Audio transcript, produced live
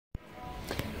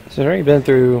So I've already been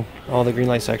through all the green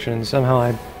light sections.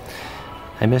 Somehow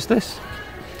I missed this.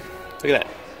 Look at that.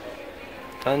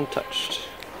 Untouched.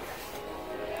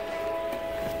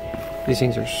 These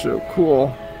things are so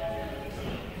cool.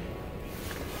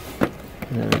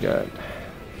 And then we got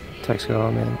Texaco.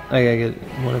 Oh man, I gotta get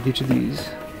one of each of these.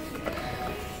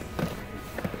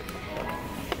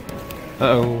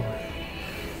 Uh-oh.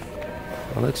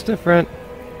 Well, that's different.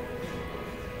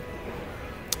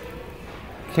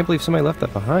 Can't believe somebody left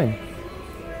that behind.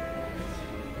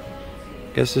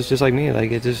 Guess it's just like me, like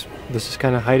this is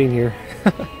kind of hiding here.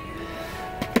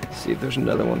 Let's see if there's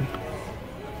another one.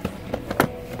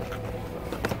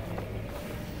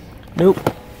 Nope.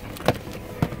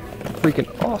 Freaking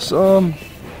awesome.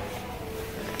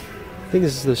 I think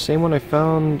this is the same one I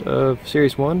found of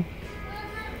Series 1.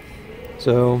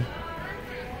 So,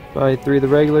 buy 3 of the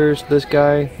regulars, this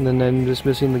guy, and then I'm just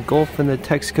missing the Golf and the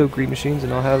Texaco Green Machines,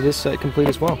 and I'll have this set complete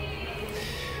as well.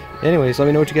 Anyways, let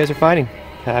me know what you guys are finding.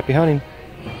 Happy hunting.